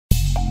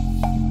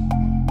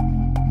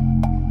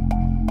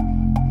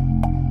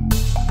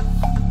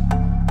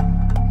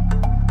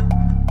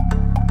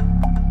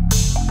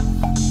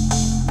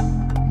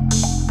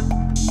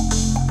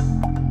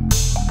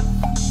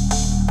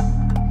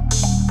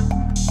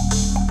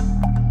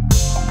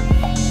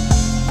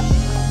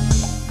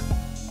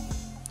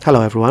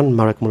Hello everyone,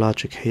 Marek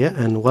here,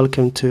 and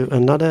welcome to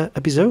another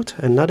episode,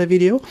 another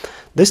video.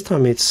 This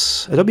time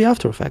it's Adobe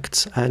After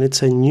Effects, and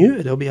it's a new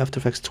Adobe After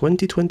Effects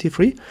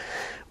 2023,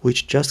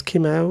 which just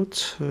came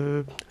out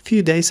a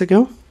few days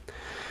ago.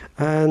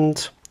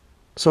 And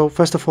so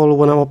first of all,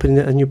 when I'm opening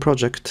a new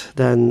project,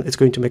 then it's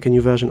going to make a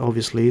new version,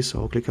 obviously, so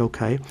I'll click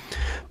OK.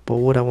 But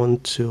what I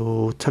want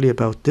to tell you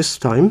about this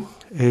time,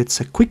 it's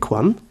a quick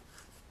one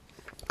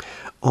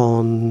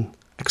on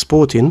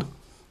exporting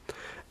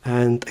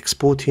and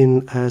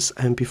exporting as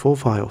MP4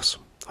 files.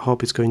 I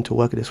hope it's going to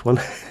work, this one.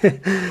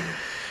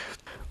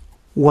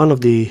 One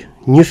of the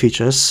new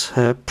features,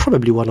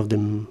 probably one of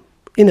them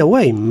in a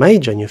way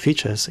major new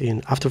features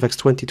in After Effects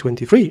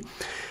 2023,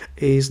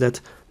 is that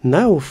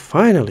now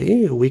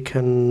finally we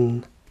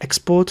can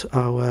export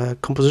our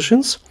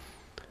compositions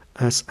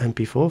as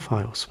MP4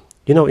 files.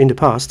 You know, in the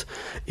past,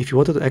 if you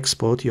wanted to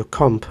export your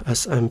comp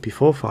as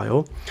MP4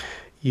 file,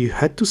 you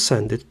had to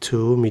send it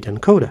to Media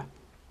Encoder.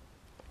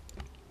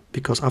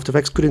 Because After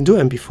Effects couldn't do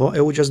MP4,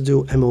 it would just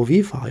do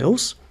MOV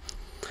files.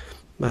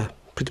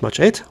 Pretty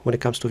much it when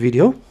it comes to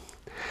video,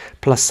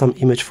 plus some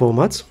image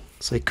formats.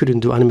 So it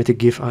couldn't do animated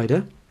GIF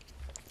either.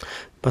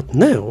 But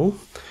now,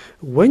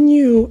 when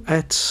you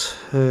add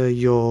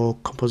your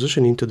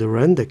composition into the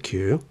render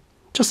queue,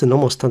 just a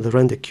normal standard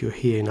render queue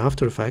here in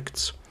After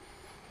Effects,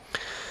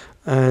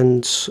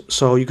 and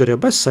so you got your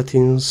best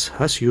settings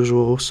as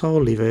usual, so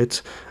I'll leave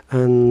it,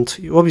 and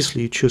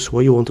you choose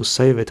where you want to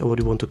save it or what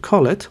you want to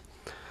call it.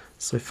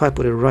 So if I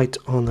put it right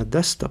on the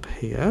desktop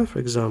here, for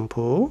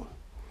example,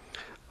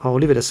 I'll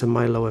leave it as a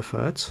my low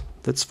effort,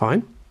 that's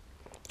fine.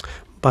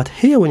 But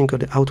here when you got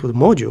the output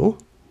module,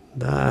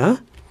 there,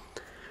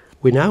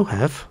 we now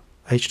have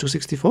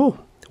H.264,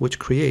 which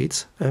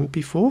creates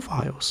MP4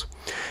 files.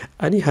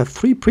 And you have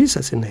 3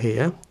 presets in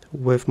here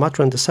with matte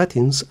render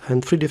settings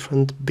and 3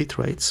 different bit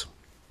rates.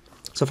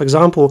 So for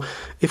example,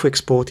 if we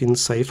export in,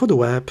 say, for the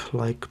web,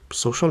 like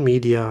social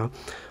media,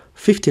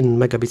 15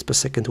 megabits per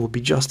second would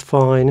be just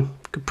fine.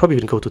 Could probably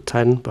even go to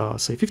 10, but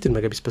say 15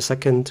 megabits per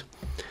second.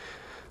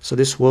 So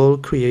this will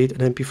create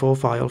an MP4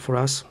 file for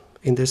us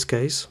in this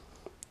case.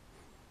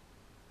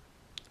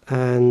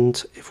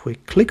 And if we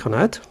click on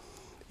it,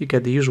 you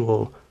get the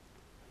usual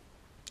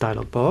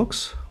dialog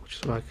box, which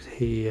is right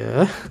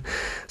here.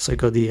 So you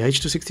got the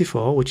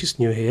H.264, which is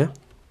new here.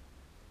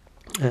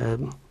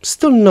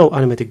 Still no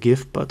animated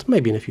GIF, but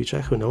maybe in the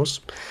future, who knows.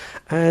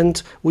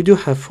 And we do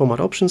have format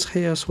options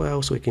here as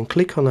well, so we can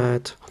click on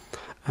it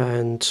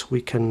and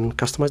we can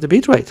customize the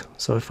bitrate.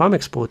 So if I'm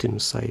exporting,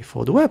 say,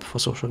 for the web, for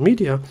social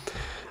media,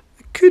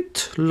 I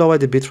could lower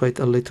the bitrate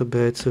a little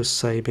bit to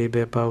say maybe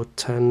about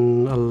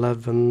 10,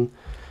 11,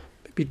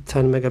 maybe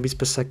 10 megabits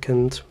per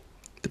second.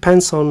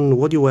 Depends on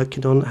what you're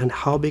working on and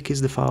how big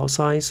is the file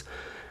size,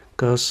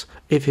 because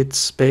if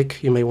it's big,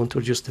 you may want to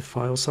reduce the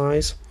file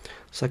size.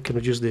 So I can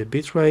reduce the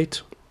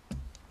bitrate,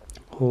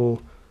 or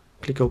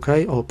click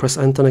OK, or press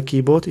Enter on a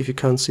keyboard if you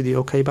can't see the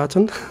OK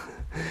button.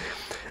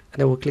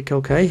 And I will click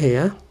OK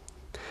here.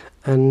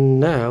 And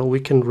now we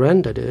can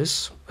render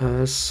this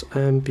as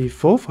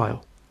MP4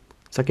 file.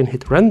 So I can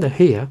hit render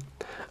here,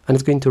 and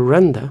it's going to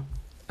render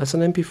as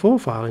an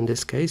MP4 file in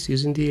this case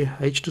using the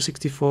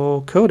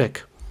H.264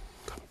 codec.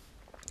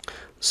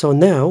 So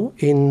now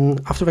in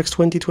After Effects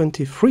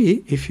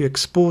 2023, if you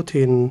export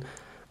in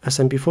as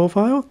MP4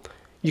 file,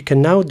 you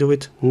can now do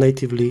it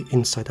natively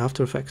inside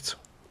After Effects.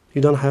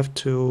 You don't have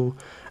to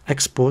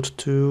export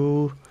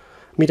to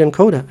Media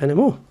Encoder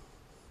anymore.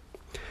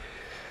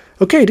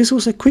 Okay, this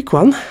was a quick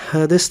one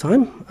this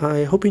time.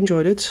 I hope you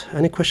enjoyed it.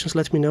 Any questions,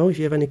 let me know. If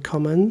you have any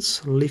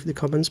comments, leave the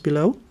comments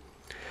below.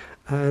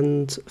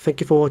 And thank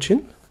you for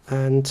watching,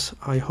 and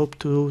I hope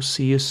to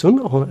see you soon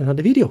on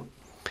another video.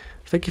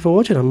 Thank you for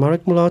watching. I'm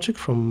Marek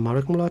from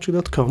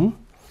marekmularczyk.com,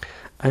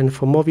 and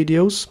for more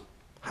videos,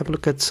 have a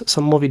look at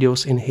some more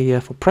videos in here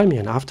for Premiere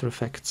and After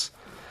Effects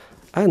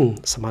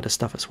and some other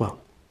stuff as well.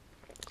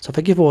 So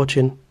thank you for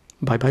watching.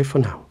 Bye bye for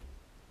now.